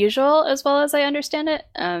particularly unusual, as well as I understand it,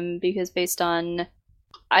 because based on,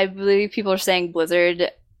 I believe people are saying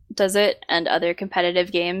Blizzard does it, and other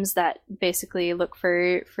competitive games that basically look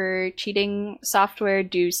for cheating software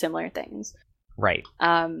do similar things. Right.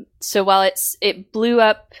 So while it blew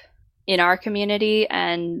up in our community,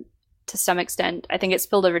 and to some extent, I think it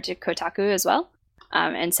spilled over to Kotaku as well,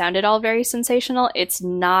 and sounded all very sensational, it's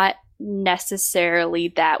not necessarily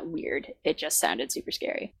that weird. It just sounded super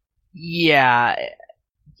scary. Yeah.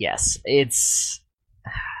 Yes.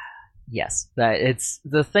 Yes.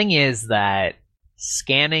 The thing is that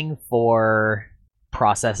scanning for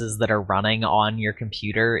processes that are running on your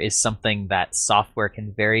computer is something that software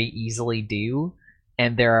can very easily do,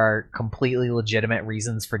 and there are completely legitimate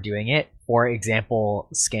reasons for doing it. For example,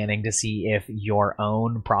 scanning to see if your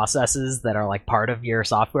own processes that are like part of your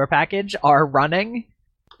software package are running.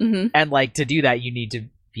 Mm-hmm. And like to do that, you need to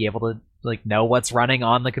be able to like know what's running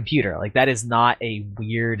on the computer. Like that is not a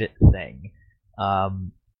weird thing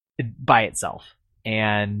by itself.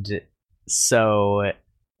 And so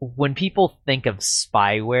when people think of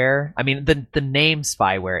spyware, I mean the name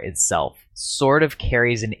spyware itself sort of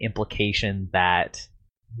carries an implication that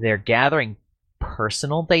they're gathering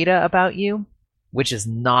personal data about you, which is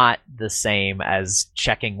not the same as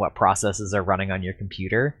checking what processes are running on your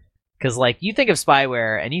computer. Because, like, you think of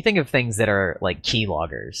spyware, and you think of things that are, like,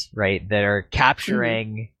 keyloggers, right? That are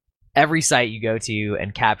capturing every site you go to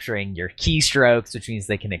and capturing your keystrokes, which means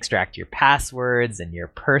they can extract your passwords and your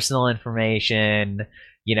personal information.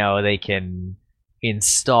 You know, they can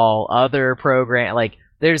install other program. Like,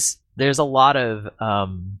 there's a lot of, I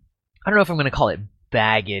don't know if I'm going to call it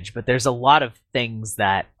baggage, but there's a lot of things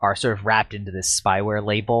that are sort of wrapped into this spyware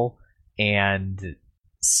label. And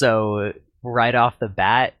so right off the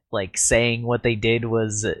bat, like saying what they did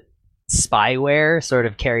was spyware sort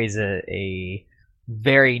of carries a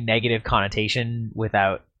very negative connotation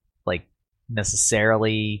without like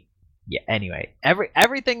necessarily. Yeah. Anyway,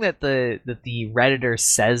 everything that the Redditor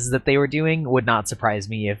says that they were doing would not surprise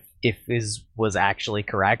me if was actually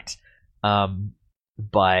correct.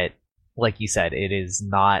 But like you said, it is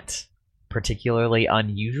not particularly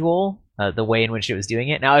unusual. The way in which it was doing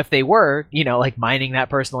it. Now, if they were, like mining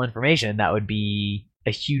that personal information, that would be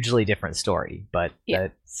a hugely different story, but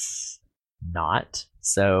that's not.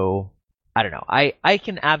 So, I don't know. I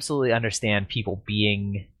can absolutely understand people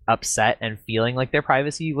being upset and feeling like their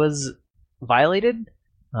privacy was violated.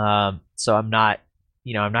 So I'm not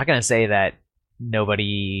going to say that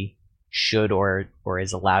nobody should or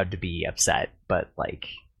is allowed to be upset, but like,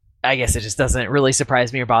 I guess it just doesn't really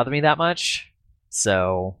surprise me or bother me that much.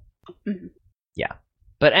 So, yeah.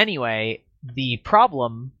 But anyway, the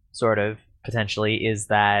problem, sort of, potentially, is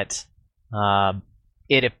that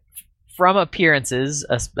it, from appearances,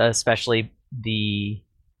 especially the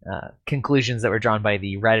conclusions that were drawn by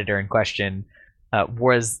the Redditor in question,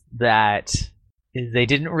 was that they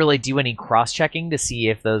didn't really do any cross-checking to see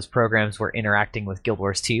if those programs were interacting with Guild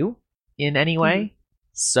Wars 2 in any way.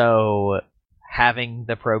 So having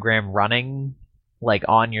the program running like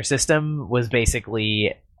on your system was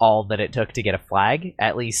basically all that it took to get a flag.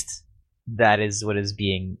 At least that is what is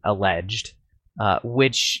being alleged,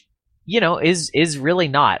 which is really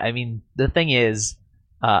not. I mean, the thing is,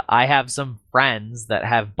 I have some friends that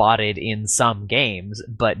have botted in some games,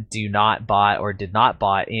 but do not bot or did not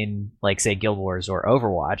bot in, like, say, Guild Wars or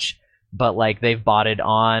Overwatch, but like they've botted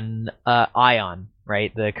on Ion,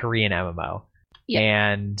 right, the Korean MMO,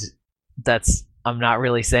 and I'm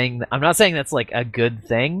not saying that's like a good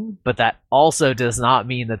thing, but that also does not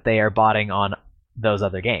mean that they are botting on those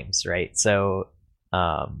other games, right? So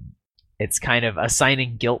it's kind of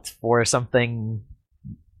assigning guilt for something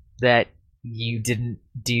that you didn't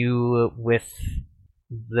do with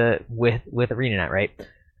ArenaNet, right?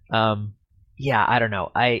 I don't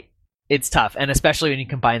know. It's tough, and especially when you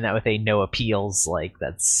combine that with a no appeals, like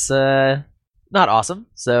that's not awesome.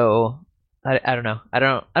 So I don't know. I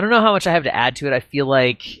don't know how much I have to add to it. I feel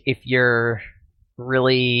like if you're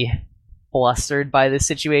really flustered by this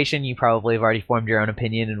situation, you probably have already formed your own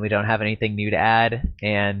opinion, and we don't have anything new to add.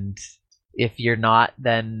 And if you're not,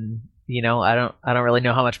 then I don't really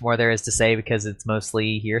know how much more there is to say because it's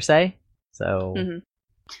mostly hearsay. So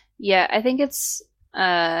yeah, I think it's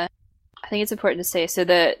important to say. So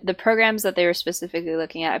the programs that they were specifically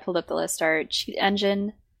looking at, I pulled up the list, are Cheat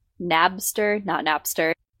Engine, Nabster, not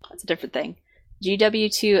Napster. That's a different thing.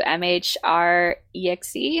 GW2, MHR,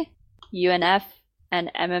 EXE, UNF,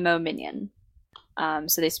 and MMO Minion.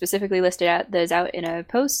 So they specifically listed those out in a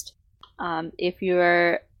post. If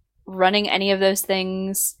you're running any of those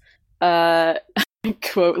things, quote,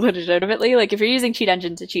 legitimately, like if you're using Cheat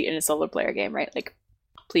Engine to cheat in a solo player game, right? Like,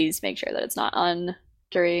 please make sure that it's not on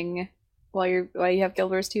during while you have Guild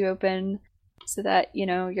Wars 2 open, so that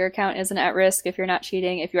your account isn't at risk if you're not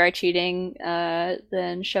cheating. If you are cheating,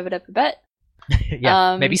 then shove it up a butt.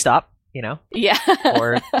 Yeah, maybe stop. Yeah,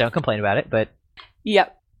 or don't complain about it. But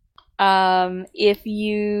yep. If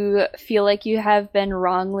you feel like you have been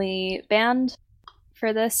wrongly banned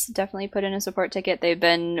for this, definitely put in a support ticket. They've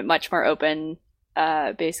been much more open,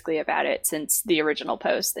 basically about it since the original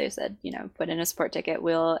post. They said, put in a support ticket.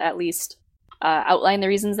 We'll at least outline the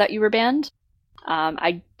reasons that you were banned.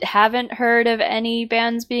 I haven't heard of any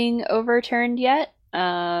bans being overturned yet.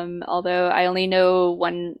 Although I only know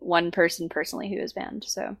one person personally who is banned,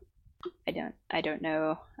 so I don't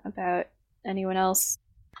know about anyone else.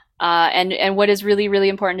 And what is really, really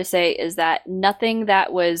important to say is that nothing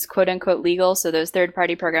that was quote unquote legal, so those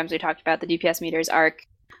third-party programs we talked about, the DPS meters, ARC,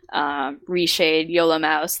 Reshade, YOLO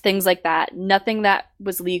Mouse, things like that, nothing that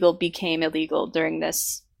was legal became illegal during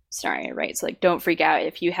this scenario, right? So don't freak out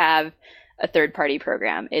if you have a third-party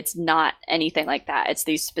program. It's not anything like that. It's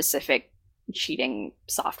these specific cheating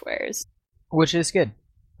softwares. Which is good.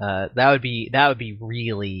 That would be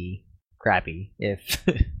really crappy if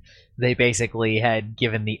they basically had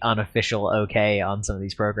given the unofficial okay on some of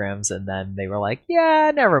these programs, and then they were like,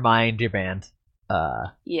 yeah, never mind, you're banned.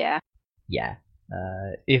 Yeah.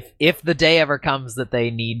 If the day ever comes that they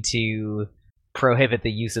need to prohibit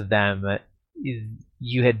the use of them,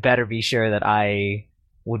 you had better be sure that I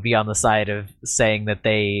would be on the side of saying that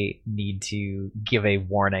they need to give a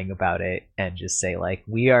warning about it and just say,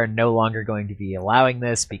 we are no longer going to be allowing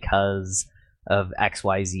this because of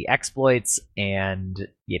XYZ exploits, and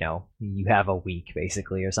you have a week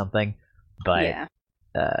basically or something. But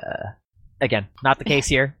again, not the case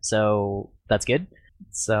here, so that's good.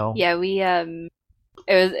 So yeah, we it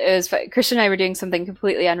was fun. Christian and I were doing something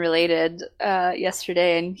completely unrelated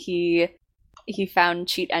yesterday, and he found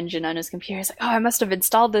Cheat Engine on his computer. He's like, oh, I must have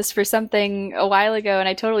installed this for something a while ago and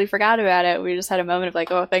I totally forgot about it. We just had a moment of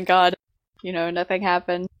oh, thank God, nothing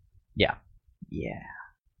happened. Yeah.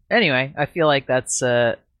 Anyway, I feel like that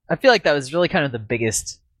was really kind of the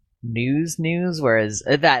biggest news, whereas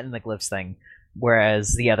that and the Glyphs thing,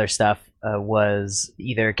 whereas the other stuff was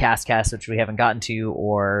either cast, which we haven't gotten to,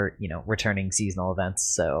 or returning seasonal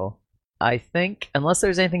events. So I think, unless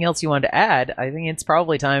there's anything else you wanted to add, I think it's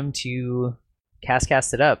probably time to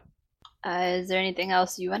cast it up. Is there anything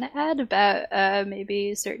else you want to add about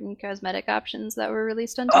maybe certain cosmetic options that were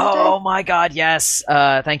released on Tuesday? Oh my God, yes.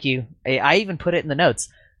 Thank you. I even put it in the notes.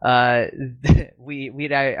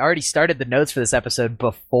 We'd already started the notes for this episode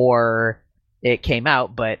before it came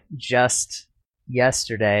out, but just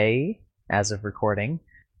yesterday, as of recording,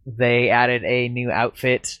 they added a new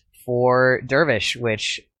outfit for Dervish,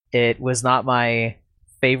 which it was not my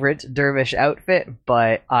favorite Dervish outfit,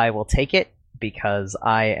 but I will take it because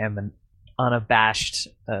I am an unabashed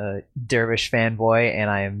Dervish fanboy, and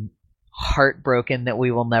I am heartbroken that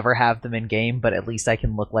we will never have them in game, but at least I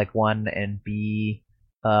can look like one and be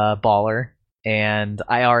a baller. And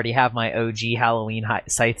I already have my OG Halloween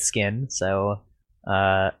Scythe skin, so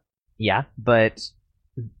yeah, but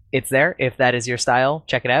it's there. If that is your style,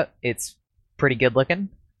 check it out. It's pretty good looking.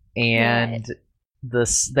 And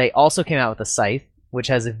they also came out with a Scythe, which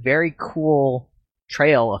has a very cool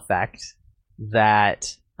trail effect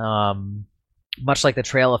that, much like the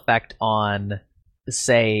trail effect on,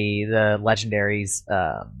 say, the legendaries,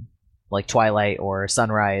 like Twilight or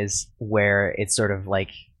Sunrise, where it sort of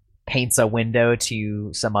paints a window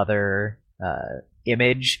to some other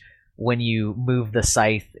image. When you move the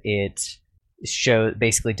Scythe, it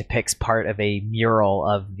basically depicts part of a mural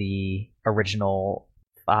of the original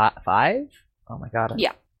five. Oh my God!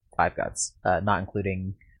 Yeah, 5 gods, not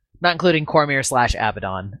including Cormyr /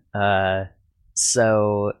 Abaddon.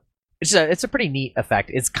 So it's a pretty neat effect.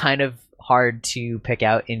 It's kind of hard to pick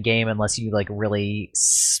out in game unless you really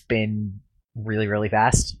spin really, really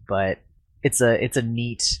fast, but it's a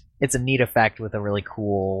neat effect with a really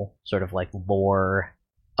cool sort of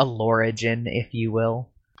origin, if you will.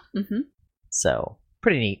 Mm-hmm. So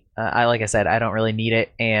pretty neat. Like I said, I don't really need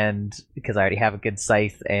it, and because I already have a good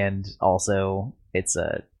Scythe, and also it's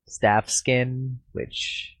a staff skin,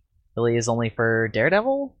 which really is only for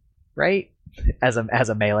Daredevil, right? As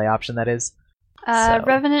a melee option, that is.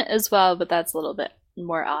 Revenant as well, but that's a little bit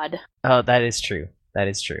more odd. Oh, that is true.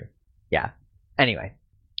 Yeah. Anyway,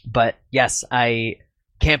 but yes, I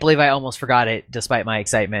can't believe I almost forgot it, despite my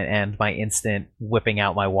excitement and my instant whipping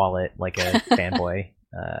out my wallet like a fanboy.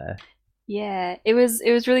 Yeah, it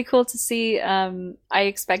was really cool to see. I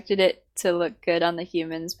expected it to look good on the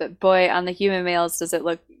humans, but boy, on the human males, does it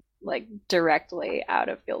look directly out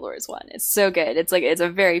of Guild Wars 1. It's so good. It's a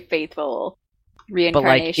very faithful reincarnation.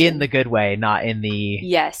 But like in the good way, not in the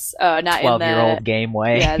yes. Oh, not 12-year-old game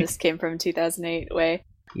way. Yeah, this came from 2008 way.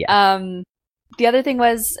 Yeah. The other thing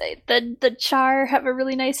was the Char have a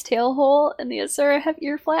really nice tail hole, and the Asura have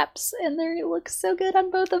ear flaps, and they look so good on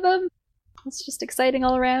both of them. It's just exciting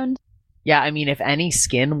all around. Yeah, I mean, if any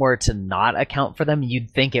skin were to not account for them,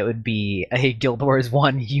 you'd think it would be a Guild Wars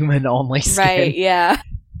 1 human-only skin. Right, yeah.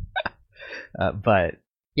 But,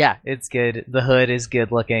 yeah, it's good. The hood is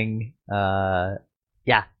good looking. Yeah,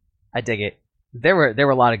 I dig it. There were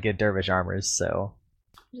a lot of good Dervish armors, so...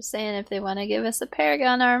 Just saying, if they want to give us a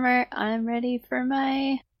Paragon armor, I'm ready for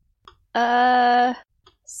my, armor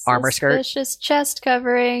skirt? Suspicious chest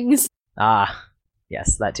coverings. Ah,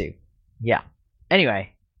 yes, that too. Yeah.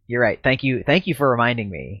 Anyway, you're right. Thank you for reminding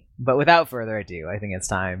me. But without further ado, I think it's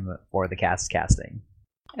time for the casting.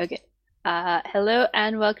 Okay. Hello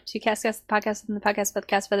and welcome to Cast, the podcast and the podcast about the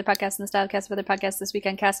cast of other podcasts and the style of cast of other podcasts. This week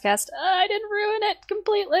on Cast. I didn't ruin it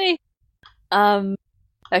completely.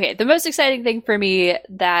 Okay, the most exciting thing for me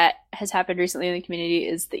that has happened recently in the community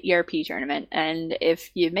is the ERP tournament. And if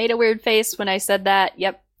you made a weird face when I said that,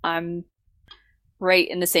 yep, I'm right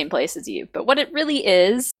in the same place as you. But what it really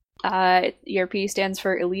is, ERP stands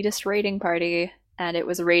for Elitist Raiding Party, and it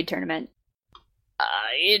was a raid tournament.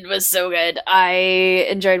 It was so good. I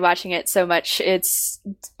enjoyed watching it so much. It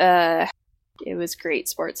was great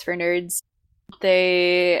sports for nerds.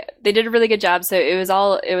 They did a really good job. So it was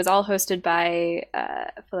all hosted by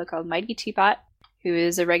a fellow called Mighty Teapot, who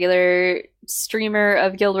is a regular streamer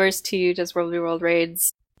of Guild Wars 2, does World v World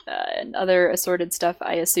raids and other assorted stuff,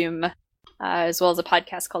 I assume, as well as a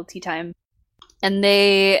podcast called Tea Time. And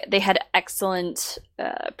they had excellent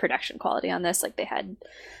production quality on this. Like they had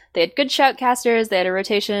good shoutcasters. They had a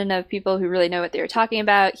rotation of people who really know what they were talking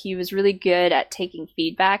about. He was really good at taking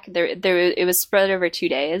feedback. It was spread over 2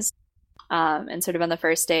 days. And sort of on the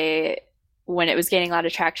first day, when it was gaining a lot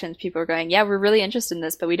of traction, people were going, yeah, we're really interested in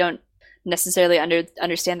this, but we don't necessarily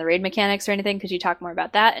understand the raid mechanics or anything. Could you talk more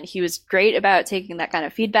about that? And he was great about taking that kind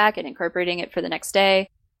of feedback and incorporating it for the next day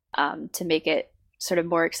to make it sort of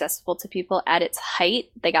more accessible to people. At its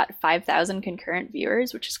height, they got 5,000 concurrent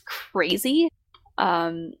viewers, which is crazy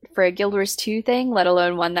for a Guild Wars 2 thing, let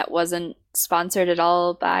alone one that wasn't sponsored at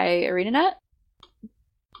all by ArenaNet.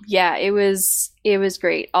 Yeah, it was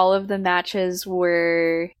great. All of the matches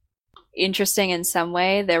were interesting in some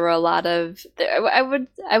way. There were a lot of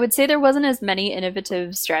I would say there wasn't as many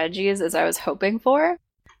innovative strategies as I was hoping for,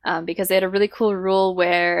 because they had a really cool rule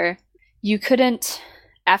where you couldn't,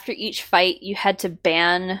 after each fight, you had to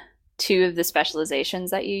ban 2 of the specializations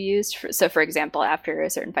that you used. So, for example, after a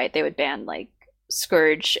certain fight, they would ban like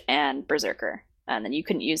Scourge and Berserker, and then you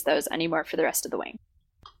couldn't use those anymore for the rest of the wing.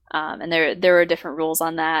 And there were different rules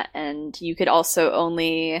on that, and you could also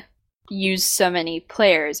only use so many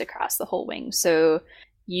players across the whole wing. So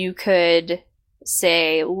you could,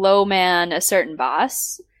 say, low man a certain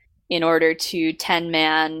boss in order to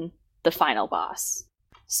 10-man the final boss.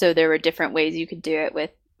 So there were different ways you could do it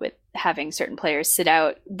with having certain players sit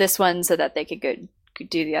out this one so that they could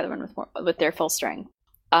do the other one with their full strength.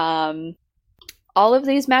 All of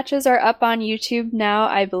these matches are up on YouTube now,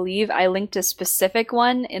 I believe. I linked a specific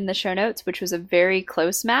one in the show notes, which was a very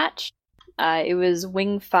close match. It was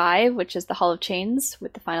Wing 5, which is the Hall of Chains,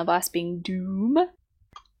 with the final boss being Doom.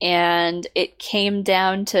 And it came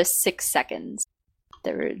down to 6 seconds.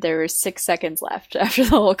 There were 6 seconds left after the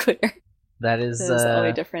whole clear. That is the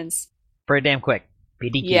only difference. Pretty damn quick.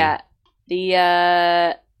 PDQ.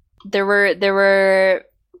 Yeah. There were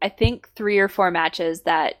I think 3 or 4 matches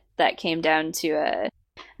that came down to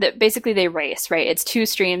that basically they race, right? It's 2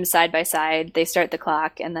 streams side by side. They start the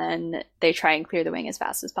clock and then they try and clear the wing as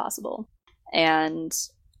fast as possible. And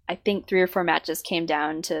I think 3 or 4 matches came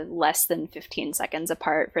down to less than 15 seconds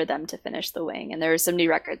apart for them to finish the wing. And there were some new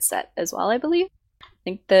records set as well, I believe. I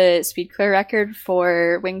think the speed clear record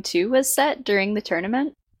for Wing 2 was set during the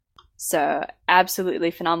tournament. So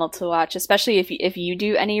absolutely phenomenal to watch, especially if you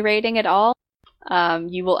do any raiding at all.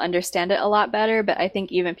 You will understand it a lot better, but I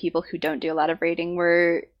think even people who don't do a lot of raiding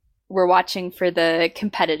were watching for the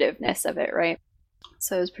competitiveness of it, right?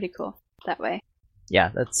 So it was pretty cool that way. Yeah,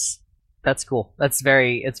 that's cool. It's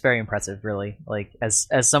very impressive, really. Like as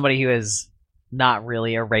somebody who is not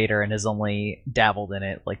really a raider and has only dabbled in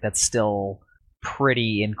it, like that's still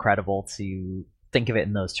pretty incredible to think of it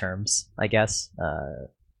in those terms, I guess.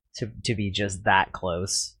 To be just that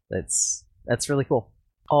close, that's really cool.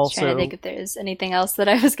 Also, trying to think if there's anything else that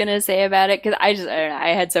I was gonna say about it, because I don't know, I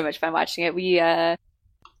had so much fun watching it.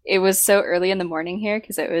 It was so early in the morning here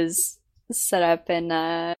because it was set up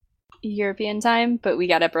in European time, but we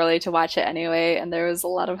got up early to watch it anyway, and there was a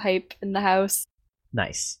lot of hype in the house.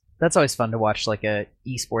 Nice. that's always fun to watch, like a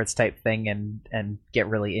esports type thing and get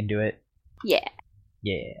really into it. Yeah.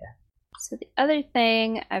 Yeah. So the other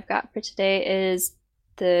thing I've got for today is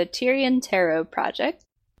the Tyrion Tarot Project,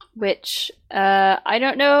 which I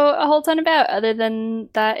don't know a whole ton about other than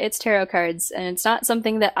that it's tarot cards, and it's not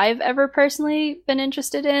something that I've ever personally been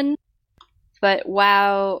interested in. But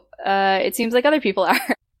wow, it seems like other people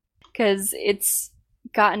are, because it's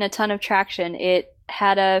gotten a ton of traction. It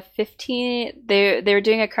had a 15... They were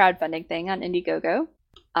doing a crowdfunding thing on Indiegogo.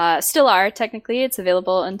 Still are, technically. It's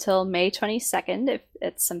available until May 22nd, if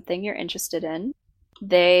it's something you're interested in.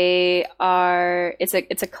 They are... It's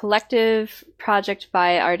a collective project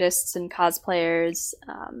by artists and cosplayers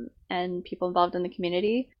and people involved in the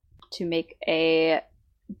community to make a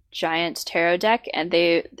giant tarot deck, and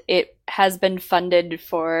it has been funded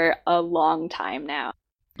for a long time now.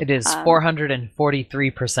 It is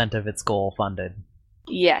 443% of its goal funded.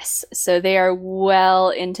 Yes, so they are well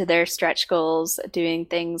into their stretch goals, doing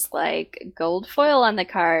things like gold foil on the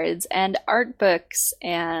cards and art books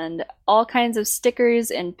and all kinds of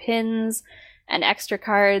stickers and pins and extra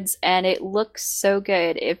cards, and it looks so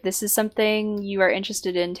good. If this is something you are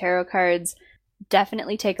interested in, tarot cards,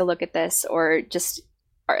 definitely take a look at this, or just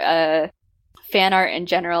fan art in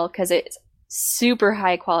general, because it's super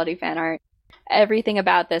high quality fan art. Everything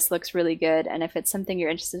about this looks really good, and if it's something you're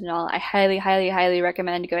interested in all, I highly, highly, highly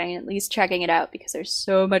recommend going and at least checking it out, because there's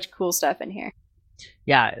so much cool stuff in here.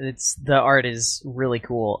 Yeah, the art is really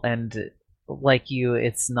cool, and like you,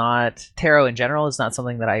 it's not... Tarot in general is not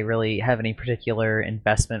something that I really have any particular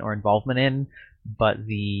investment or involvement in, but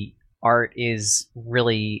the art is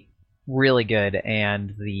really, really good,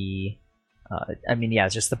 and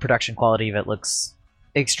just the production quality of it looks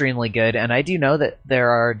extremely good, and I do know that there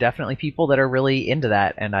are definitely people that are really into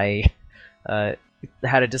that, and I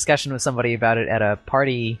had a discussion with somebody about it at a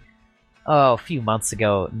party a few months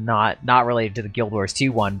ago, not related to the Guild Wars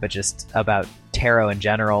 2 one, but just about tarot in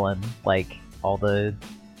general and like all the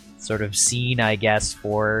sort of scene, I guess,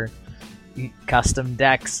 for custom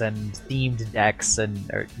decks and themed decks, and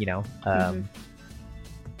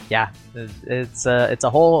yeah, it's a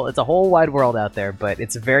whole wide world out there, but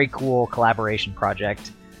it's a very cool collaboration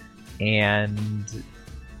project. And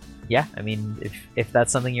yeah, I mean, if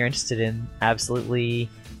that's something you're interested in, absolutely,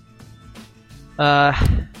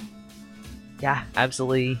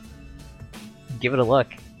 absolutely give it a look.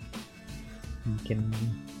 You can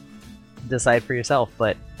decide for yourself,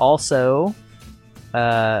 but also,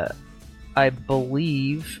 I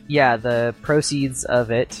believe, the proceeds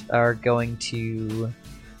of it are going to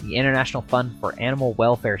the International Fund for Animal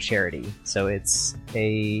Welfare Charity. So it's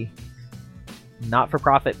a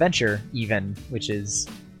not-for-profit venture, even, which is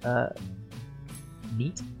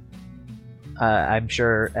neat. I'm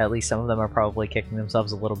sure at least some of them are probably kicking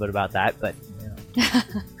themselves a little bit about that, but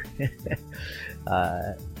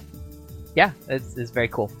yeah, it's very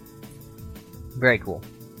cool. Very cool.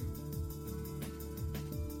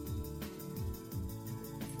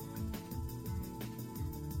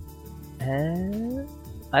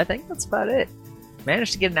 I think that's about it.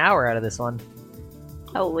 Managed to get an hour out of this one.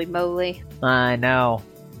 Holy moly. I know.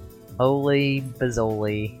 Holy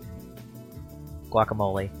bazzoli.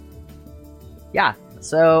 Guacamole. Yeah.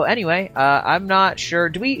 So anyway, I'm not sure.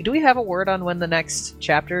 Do we have a word on when the next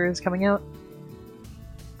chapter is coming out?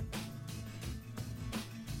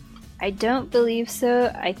 I don't believe so.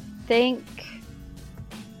 I think...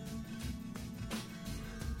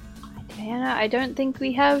 Diana, I don't think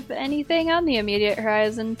we have anything on the immediate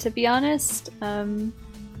horizon, to be honest.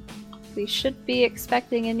 We should be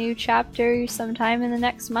expecting a new chapter sometime in the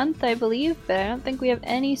next month, I believe, but I don't think we have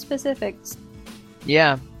any specifics.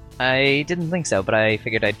 Yeah, I didn't think so, but I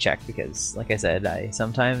figured I'd check because, like I said, I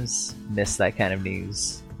sometimes miss that kind of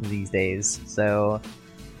news these days. So,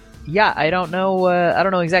 yeah, I don't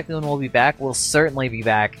know exactly when we'll be back. We'll certainly be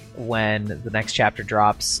back when the next chapter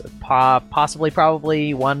drops.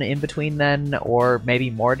 Probably one in between then, or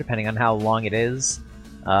maybe more, depending on how long it is.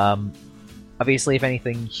 Obviously, if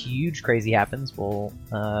anything huge crazy happens, we'll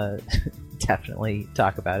definitely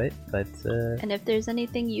talk about it. But and if there's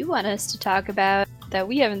anything you want us to talk about that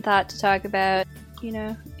we haven't thought to talk about, you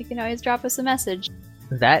can always drop us a message.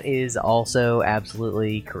 That is also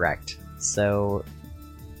absolutely correct. So,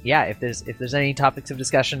 yeah, if there's any topics of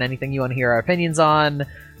discussion, anything you want to hear our opinions on,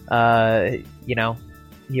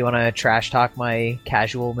 you want to trash talk my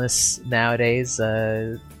casualness nowadays,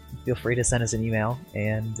 feel free to send us an email.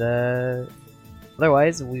 And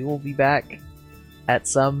otherwise, we will be back at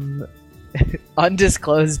some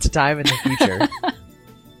undisclosed time in the future.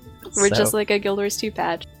 We're just like a Guild Wars 2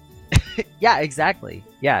 patch. Yeah, exactly.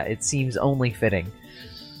 Yeah, it seems only fitting.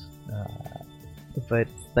 But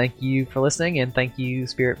thank you for listening, and thank you,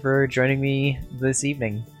 Spirit, for joining me this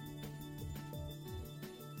evening.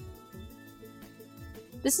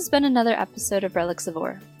 This has been another episode of Relics of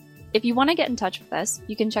Ore. If you want to get in touch with us,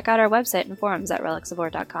 you can check out our website and forums at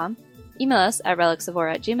relicsofore.com, email us at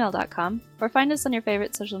relicsofore@gmail.com, or find us on your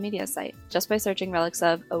favorite social media site just by searching Relics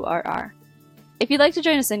of ORR. If you'd like to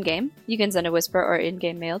join us in-game, you can send a whisper or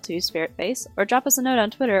in-game mail to Spiritface, or drop us a note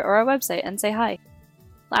on Twitter or our website and say hi.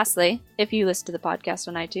 Lastly, if you listen to the podcast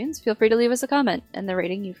on iTunes, feel free to leave us a comment and the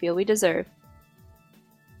rating you feel we deserve.